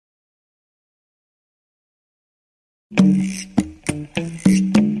My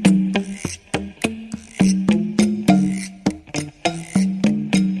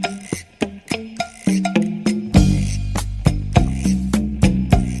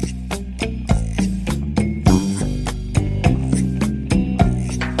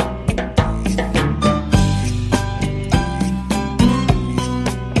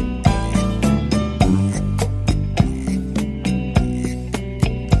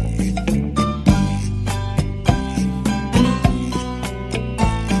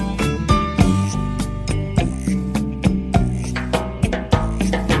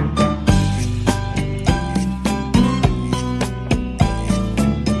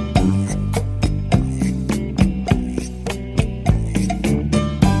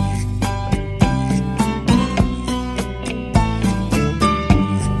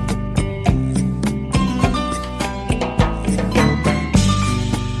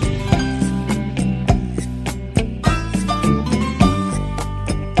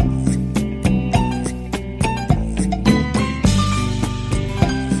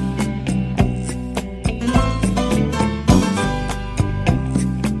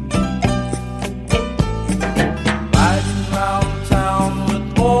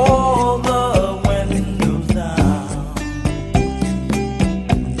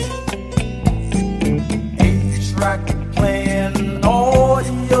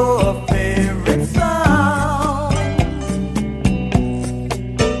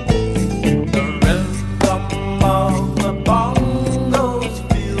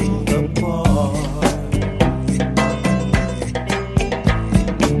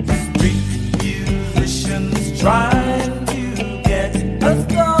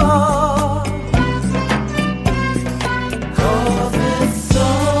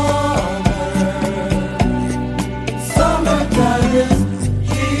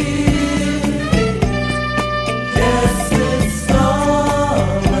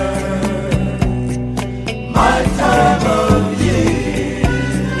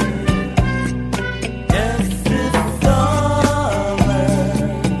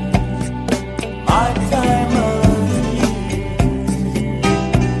time of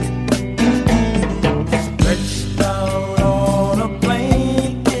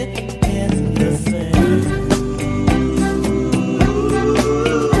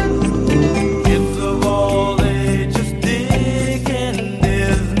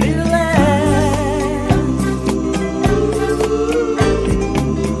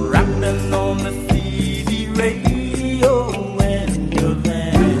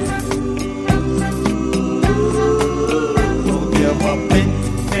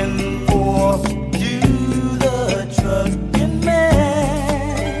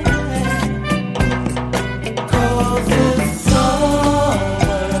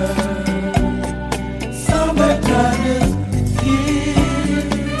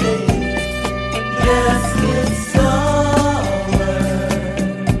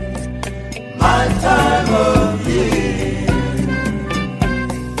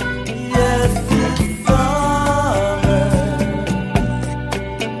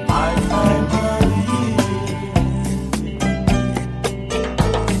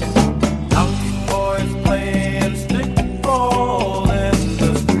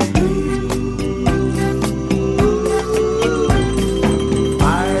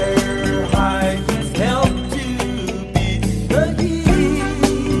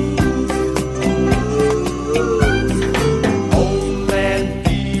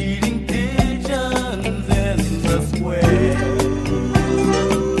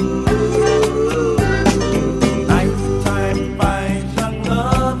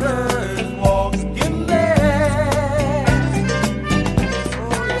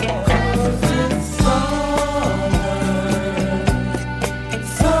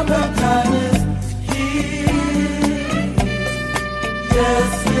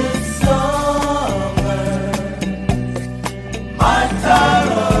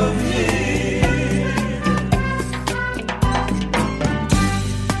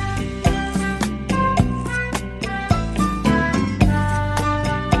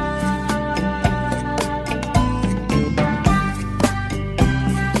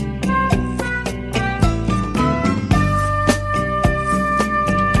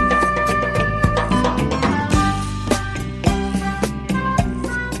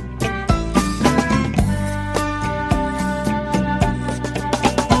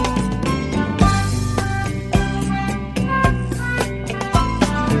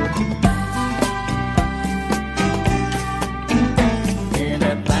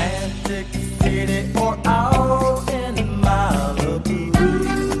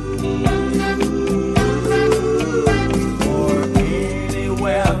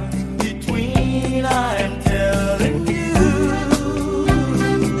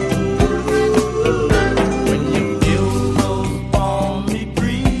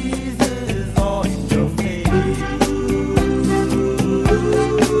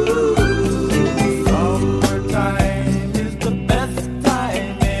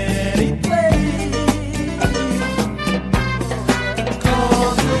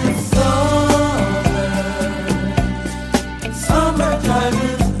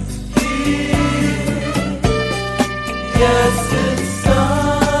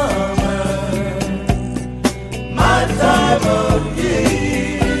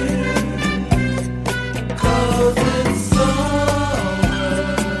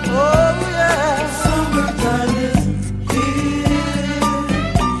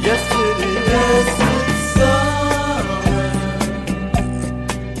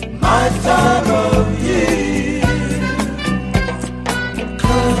my time of year.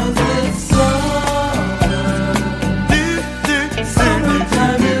 'Cause it's summer.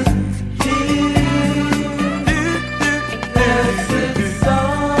 Summertime is here. Yes, it's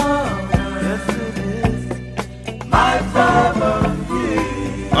summer. Yes, it is my time of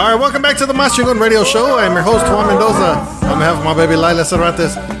year. All right, welcome back to the Mas Chingon Radio Show. I'm your host, Juan Mendoza. On behalf of my baby Laila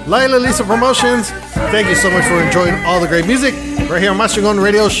Cervantes, Laila Lisa Promotions, thank you so much for enjoying all the great music right here on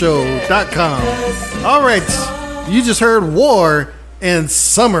MasChingonRadioShow.com. All right, you just heard War and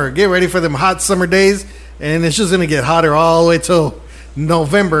Summer. Get ready for them hot summer days, and it's just going to get hotter all the way till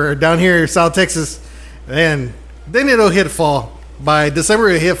November down here in South Texas. And then it'll hit fall. By December,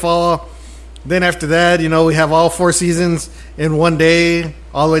 it'll hit fall. Then after that, you know, we have all 4 seasons in one day,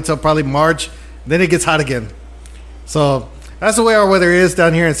 all the way till probably March. Then it gets hot again. So that's the way our weather is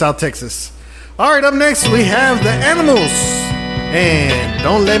down here in South Texas. All right, up next, we have the Animals. And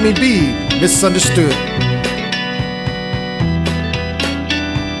Don't Let Me Be Misunderstood.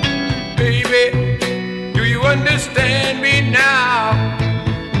 Baby, do you understand me now?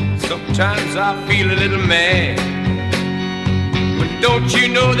 Sometimes I feel a little mad. But don't you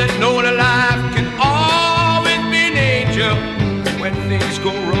know that no one alive can always be an angel? When things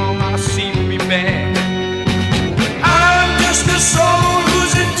go wrong, I seem to be bad. I'm just a soul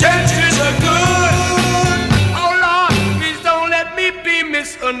whose intentions are good. Oh Lord, please don't let me be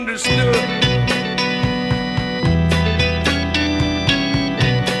misunderstood.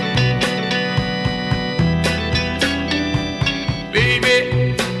 Baby,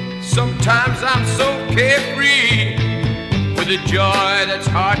 sometimes I'm so carefree with a joy that's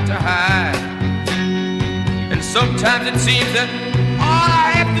hard to hide. And sometimes it seems that all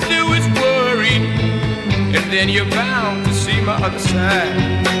I have to do is worry, and then you're bound to see my other side.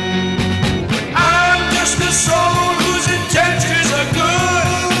 I'm just a soul whose intentions are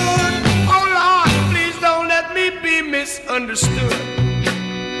good. Oh Lord, please don't let me be misunderstood.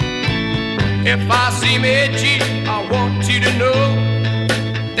 If I seem edgy, I want you to know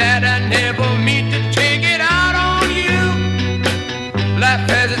that I never mean to take it out on you. Life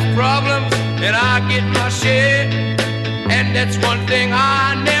has its problems, and I get my share. And that's one thing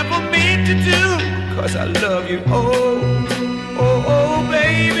I never mean to do, 'cause I love you. Oh, oh, oh,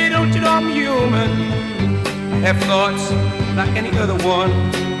 baby, don't you know I'm human? I have thoughts like any other one.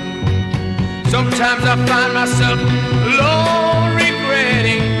 Sometimes I find myself alone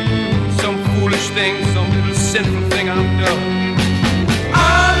regretting some foolish thing, some little sinful thing I've done.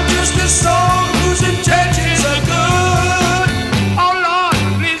 I'm just a soul whose intentions are good. Oh Lord,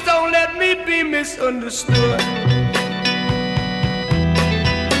 please don't let me be misunderstood.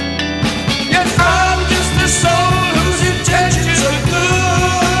 Yes, I'm just a soul whose intentions are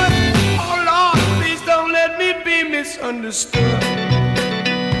good. Oh Lord, please don't let me be misunderstood.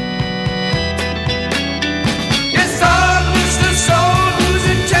 Yes, I'm just a soul whose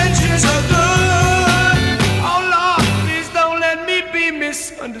intentions are good. Oh Lord, please don't let me be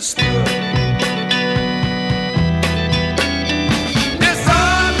misunderstood. Yes,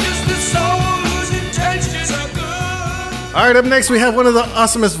 I'm just a soul whose intentions are good. All right, up next, we have one of the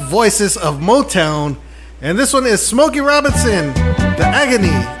awesomest voices of Motown. And this one is Smokey Robinson, The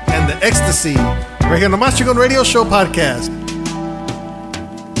Agony and the Ecstasy, right here on the Mas Chingon Radio Show podcast.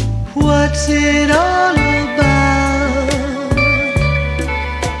 What's it all about?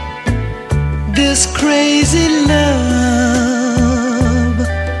 This crazy love.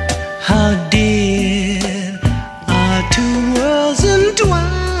 How did our two worlds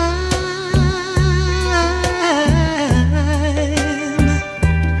entwine?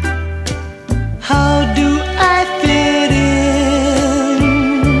 How do I fit in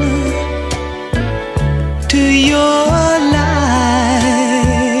to your life?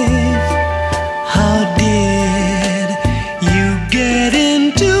 How did you get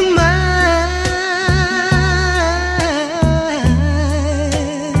into mine?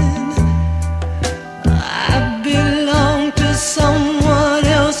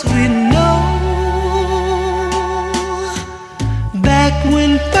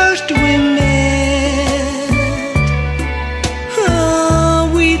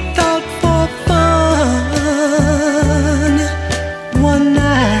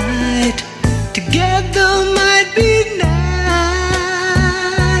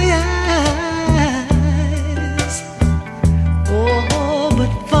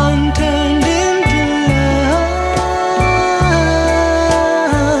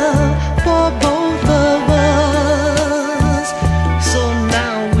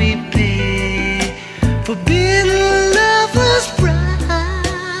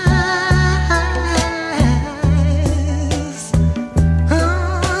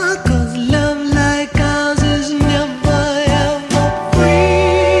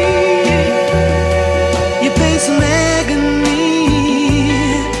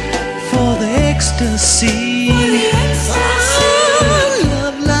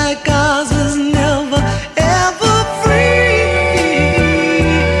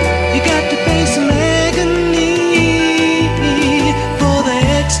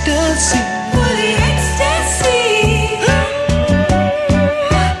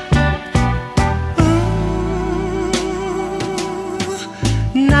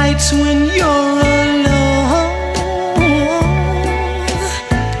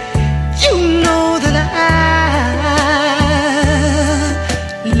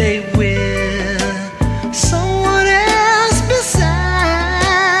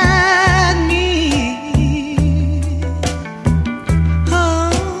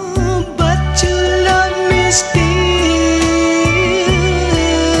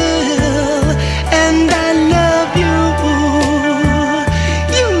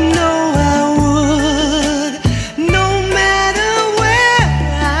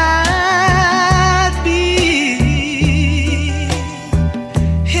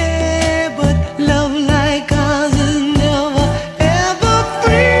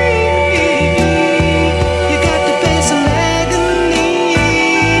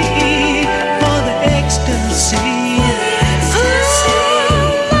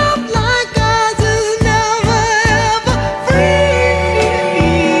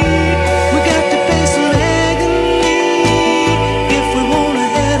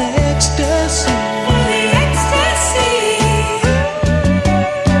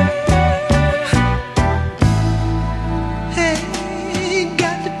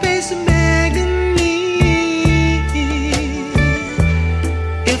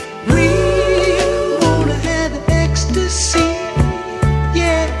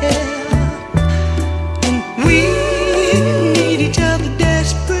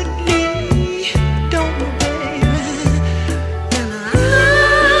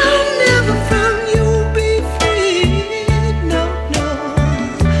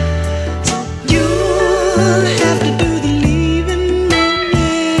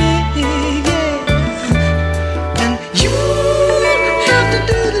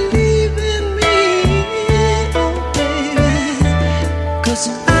 'cause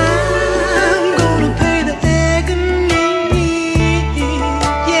I'm gonna pay the agony,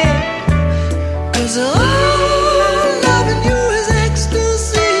 yeah. 'Cause all loving you is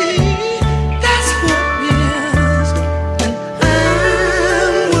ecstasy, that's what it is. And I'm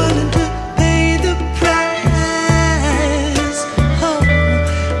willing to pay the price, oh,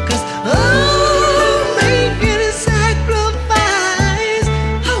 'cause I'll make any sacrifice,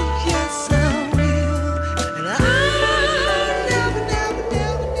 oh yes I will. And I'll never, never, never,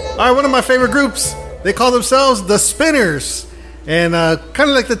 never. All right, one of my favorite groups. They call themselves the Spinners. And kind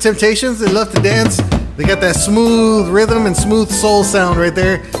of like the Temptations, they love to dance. They got that smooth rhythm and smooth soul sound right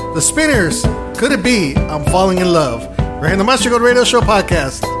there. The Spinners, Could It Be I'm Falling in Love? Right here in the Master Gold Radio Show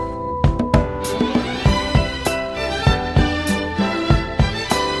podcast.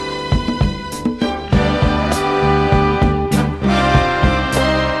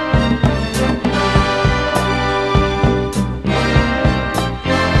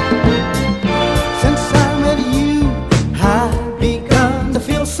 Since I met you, I've begun to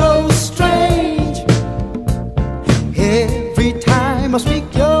feel so strange. Every time I speak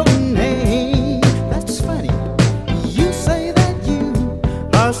your name, that's funny. You say that you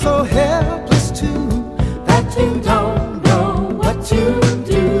are so helpless too, that you don't know what to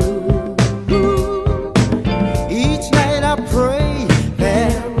do. Each night I pray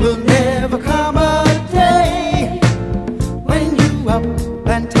there will never come a day when you up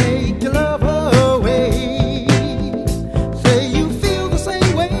and take your love away. Say you feel the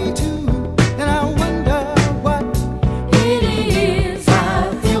same way too, and I wonder what it is I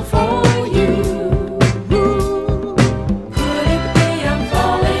feel for you. Could it be I'm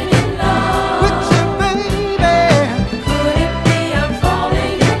falling in love? With you, baby. Could it be I'm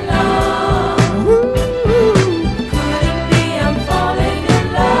falling in love? Ooh. Could it be I'm falling in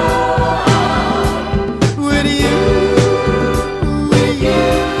love? With you, with you,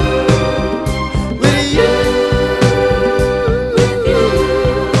 with you, with you.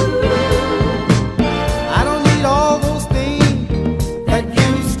 I don't need all those things that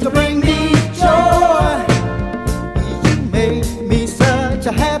used to bring me joy. You made me such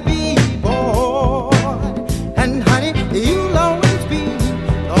a happy boy, and honey, you'll always be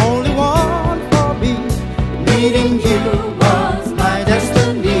the only one for me. Meeting you was my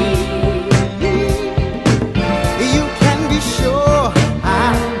destiny. You can be sure I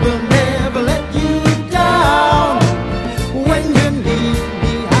will never let you down. When you need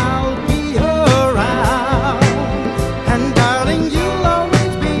me, I'll be around. And darling, you'll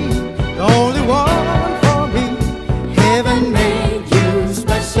always be the only one for me. Heaven made you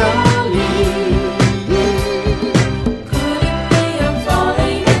specially. Could it be I'm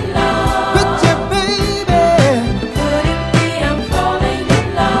falling in love? With you, baby. Could it be I'm falling in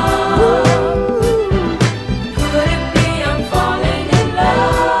love? Could it be I'm falling in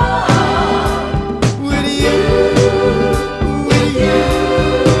love? With you, with you,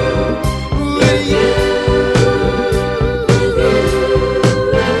 with you.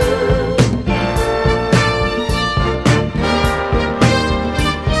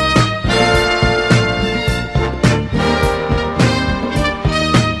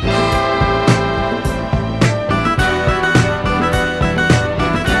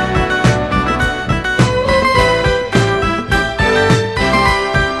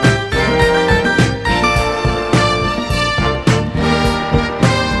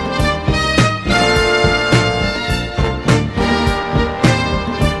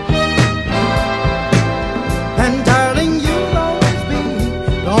 And darling, you'll always be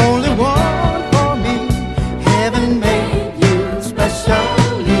the only one for me. Heaven made you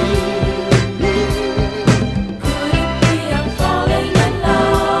specially. Could it be I'm falling in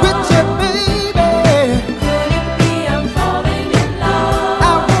love? With you, baby. Could it be I'm falling in love? I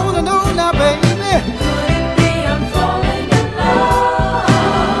wanna know now, baby. Could it be I'm falling in love?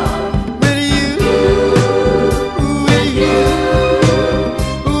 With you, with you,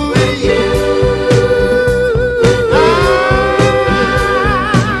 with you.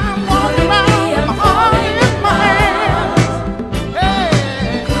 I'm walking around with my heart in my hands. Hey,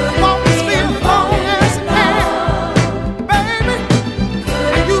 I want this feeling long as it can. Baby, I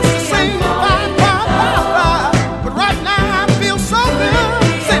used to sing bye, bye, bye, bye, but right now I feel so good.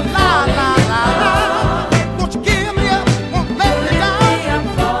 Say la, la, la, la. Won't you give me up? Won't let me down. I'm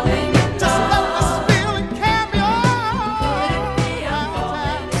falling in Just let this love. feeling carry on.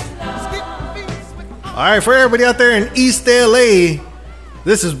 Let's get the beats with All right, for everybody out there in East LA,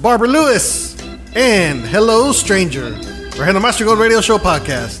 this is Barbara Lewis and Hello Stranger. Right here on the Master Gold Radio Show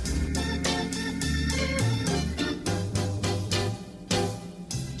podcast.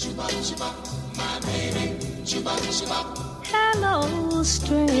 Hello,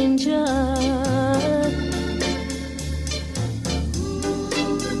 stranger.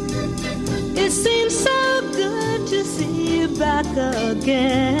 It seems so good to see you back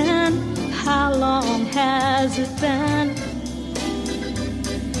again. How long has it been?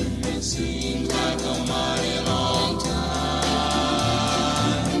 It seems like a mighty long time.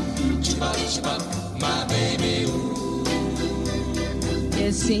 Chibop, my baby, ooh.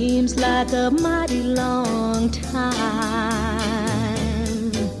 It seems like a mighty long time.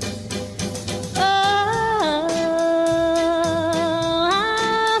 Oh,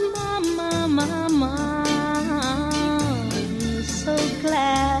 I'm so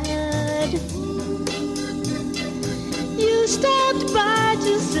glad you stopped by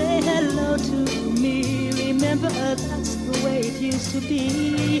to say hello to me. Remember, that's the way it used to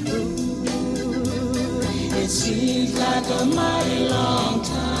be. Ooh, it seems like a mighty long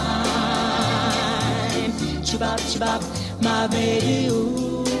time. Chibop, my baby,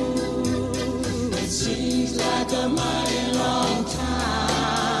 ooh. It seems like a mighty long time.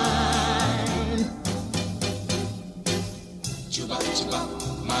 Chibop,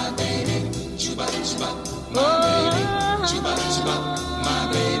 my baby, chibop, my Oh, baby, chibop, my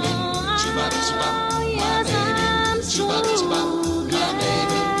baby, chibop, my yes, baby, I'm so chibop, my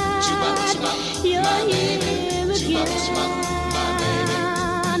baby, chibop, you're my baby, here chibop, my baby.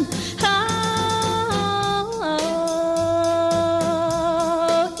 again.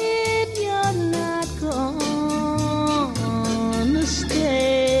 Oh, if you're not gonna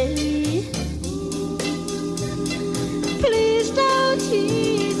stay, please don't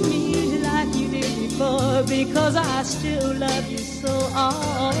tease me like you did before, because I still love you so.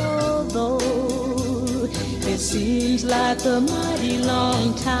 Although it seems like a mighty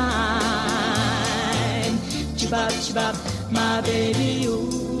long time. Chibop, my baby,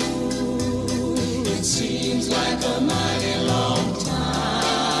 ooh. It seems like a mighty long time.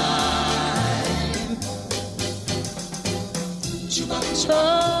 Chibop,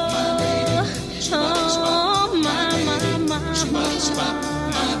 Oh, my baby, oh, my baby, chibop,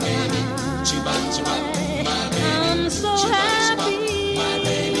 my baby, I'm so happy that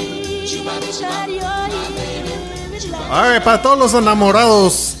you're here. All right, para todos los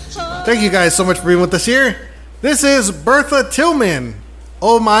enamorados, thank you guys so much for being with us here. This is Bertha Tillman,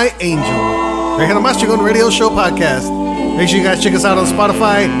 Oh My Angel, right here on the Mas Chingon Radio Show podcast. Make sure you guys check us out on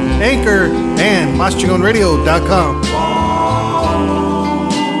Spotify, Anchor, and MasChingonRadio.com.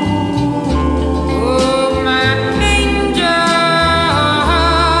 Oh, my angel,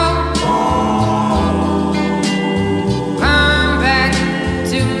 come back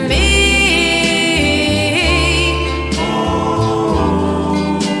to me,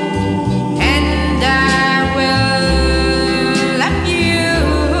 and I will love you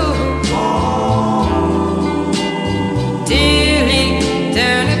till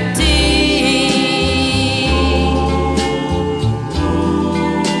eternity.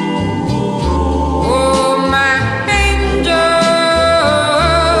 Oh, my angel,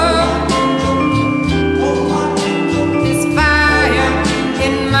 this fire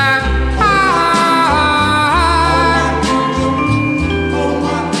in my heart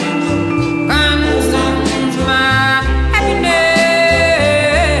consumes my happiness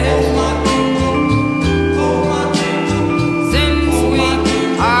since we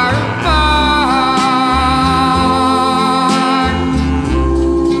are apart.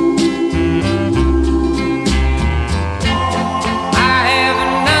 I have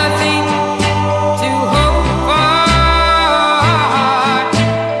nothing to hope for.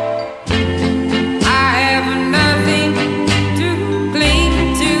 I have nothing to cling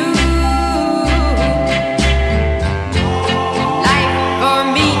to. Life for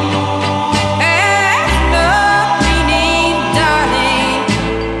me has no meaning, darling,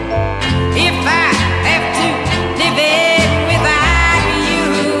 if I have to live it without you.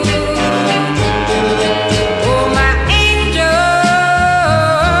 Oh, my angel,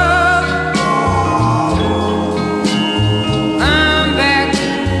 come back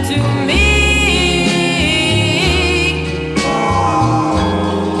to me,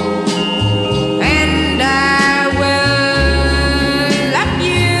 and I will love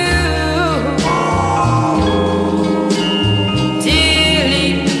you till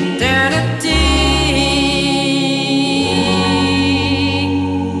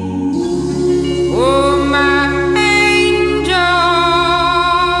eternity. Oh, my angel.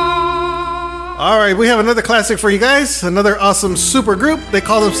 All right, we have another classic for you guys. Another awesome super group. They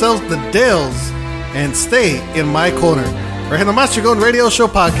call themselves the Dales and Stay in My Corner. Right here on the Mas Chingon Radio Show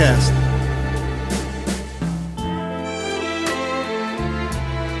podcast.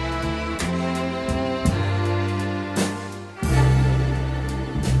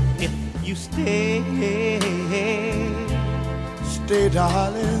 stay. Stay,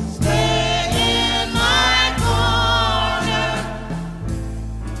 darling. Stay in my corner.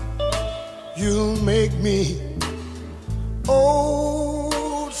 You'll make me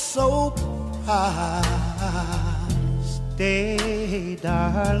oh so proud. Stay,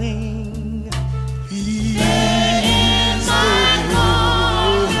 darling. Please my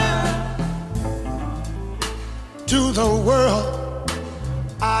corner. To the world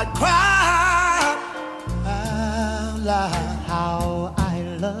I'd cry out loud. How I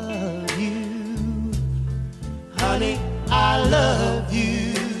love you, honey, I love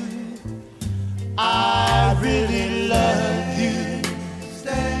you. I really love you.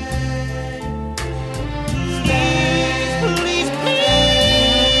 Stay, please,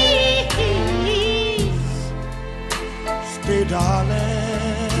 please. Stay,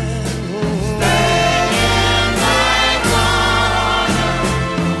 darling. Stay in my corner.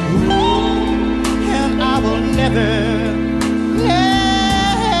 And I will never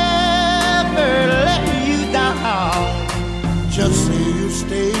let you down. Just say you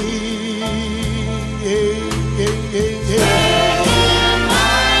stay. Stay in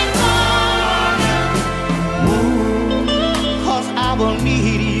my corner. 'Cause I will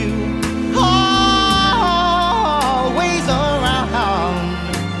need you always around.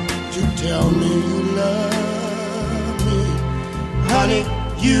 To tell me you love me. Honey,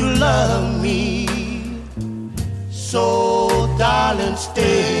 you love me. So, darling,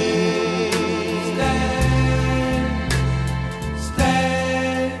 stay.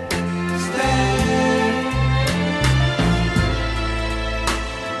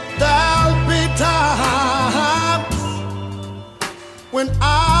 There'll be times when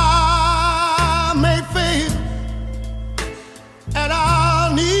I may fail, and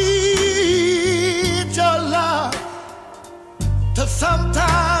I'll need your love to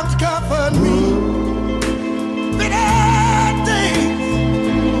sometimes comfort me. Bitter things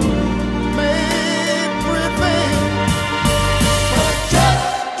may prevail, but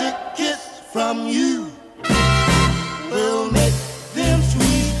just a kiss from you will make them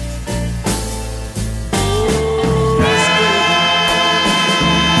sweet.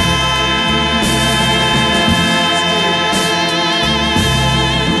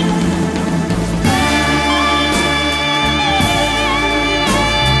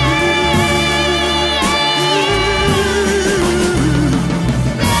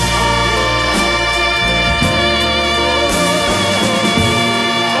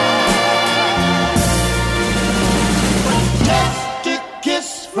 Just a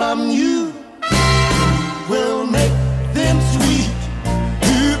kiss from you will make them sweet.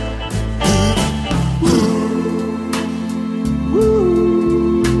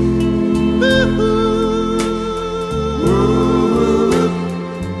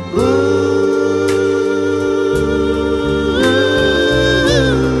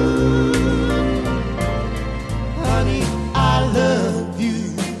 Honey, I love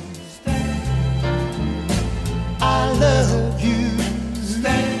you. I love you.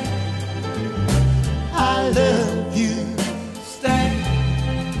 I love you.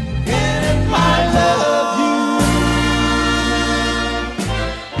 I love you.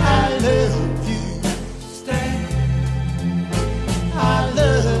 I love you. I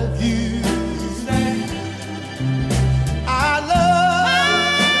love you. I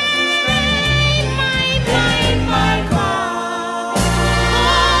love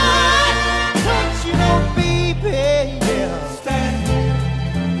Don't you know, baby, yeah.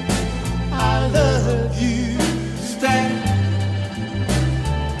 I love you.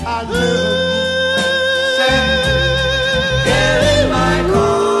 I love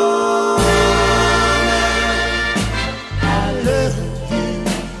I love you.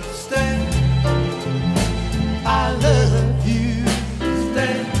 I love you.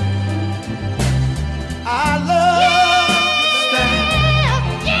 I love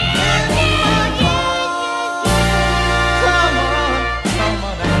Come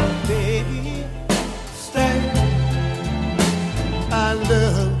on now, baby. I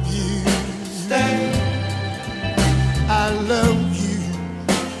love you.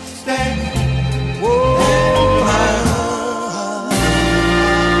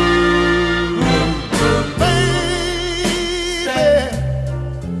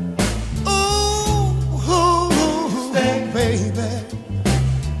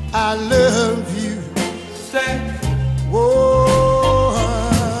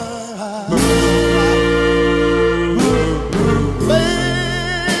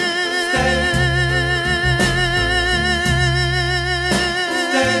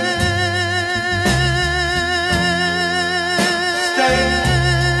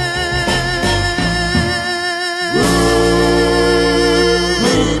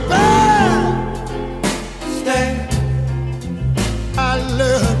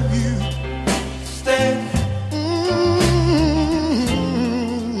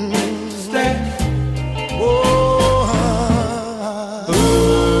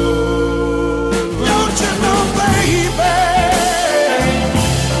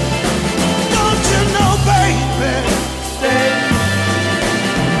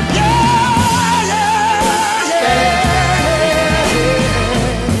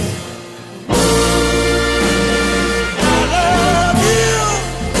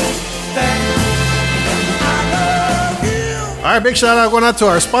 All right, big shout out going out to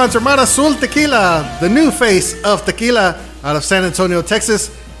our sponsor, Mar Azul Tequila, the new face of tequila out of San Antonio,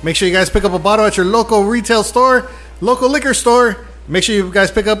 Texas. Make sure you guys pick up a bottle at your local retail store, local liquor store. Make sure you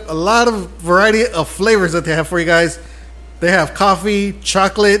guys pick up a lot of variety of flavors that they have for you guys. They have coffee,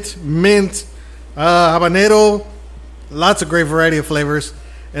 chocolate, mint, habanero, lots of great variety of flavors,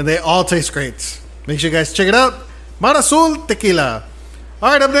 and they all taste great. Make sure you guys check it out. Mar Azul Tequila.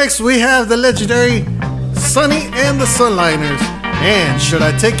 All right, up next we have the legendary Sonny and the Sunliners, and Should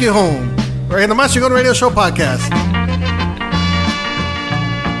I Take You Home? Right in the Mas Chingon Radio Show podcast.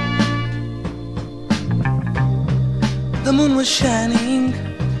 The moon was shining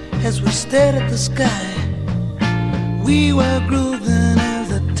as we stared at the sky. We were grooving as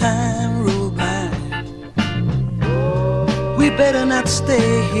the time rolled by. We better not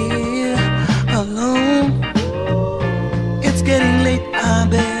stay here alone. It's getting late, I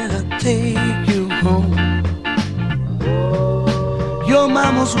better take you home. Your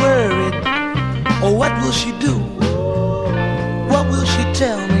mama's worried, oh, what will she do? What will she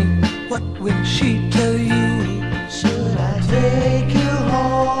tell me? What will she tell you? Should I take you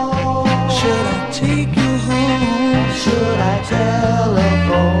home? Should I take you home? Should I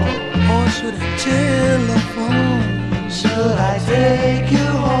telephone? Or should I telephone? Should I take you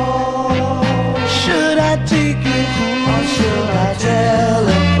home? Should I take you home? Or should I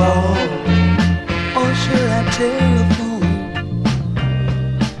telephone? Or should I telephone?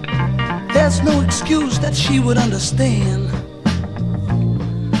 There's no excuse that she would understand.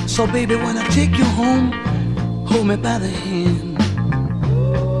 So baby, when I take you home, hold me by the hand.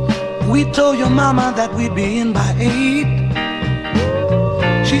 We told your mama that we'd be in by 8.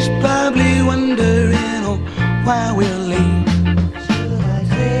 She's probably wondering, oh, why we're late. Should I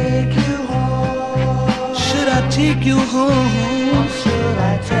take you home? Should I take you home? Or should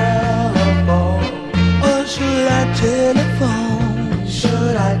I telephone? Or should I telephone?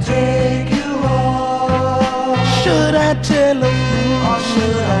 Should I take you home? Should I telephone? Or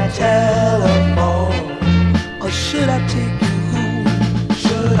should I telephone? Or should I take you home?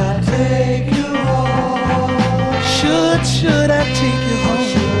 Should I take you home? Should I take you home? Or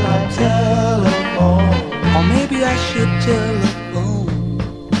should I telephone? Or maybe I should telephone.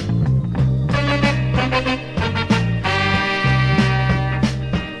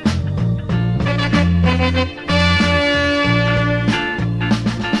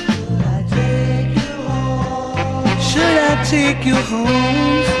 Should I take you home?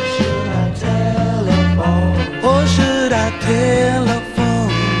 Should I telephone? Or should I telephone?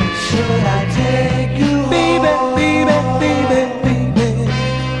 Should I take you home? Baby, baby, baby, baby.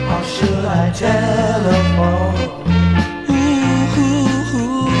 Or should I telephone? Ooh, ooh,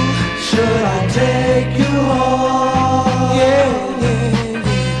 ooh. Should I take you home? Yeah, yeah,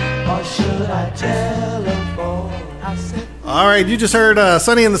 yeah. Or should I telephone? I said, All right, you just heard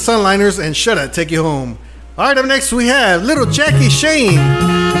Sonny and the Sunliners and Should I Take You Home? All right, up next we have Little Jackie Shane.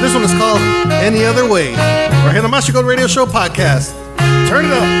 This one is called Any Other Way. Right here on the Mas Chingon Radio Show podcast. Turn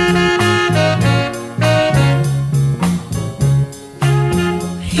it up.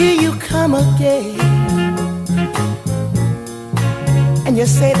 here you come again, and you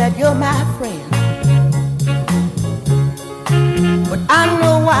say that you're my friend, but I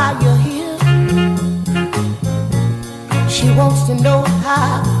know why you're here. She wants to know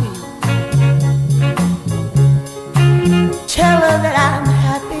how I feel. Tell her that I'm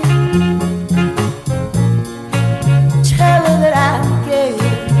happy. Tell her that I'm gay.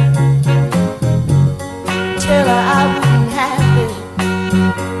 Tell her I wouldn't have it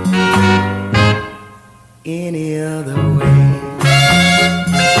any other way.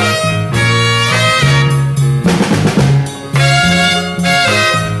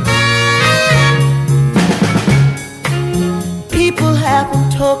 People have been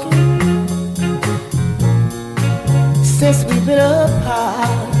talking since we've been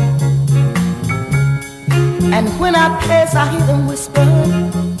apart, and when I pass I hear them whisper,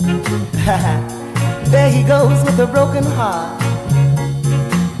 there he goes with a broken heart.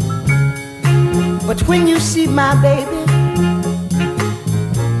 But when you see my baby,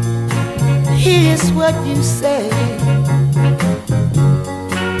 here's what you say.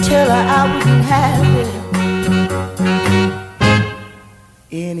 Tell her I wouldn't have it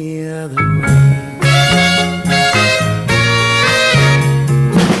any other way.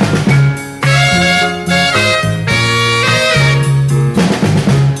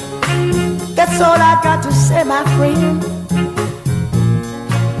 That's all I got to say, my friend.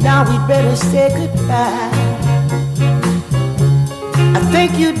 Now we'd better say goodbye. I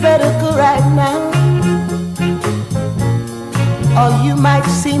think you'd better go right now, or you might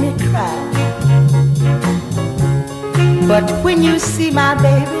see me cry. But when you see my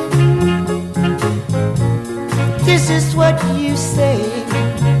baby, this is what you say.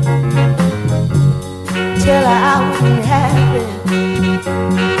 Tell her I wouldn't have it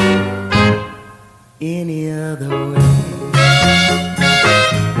any other way.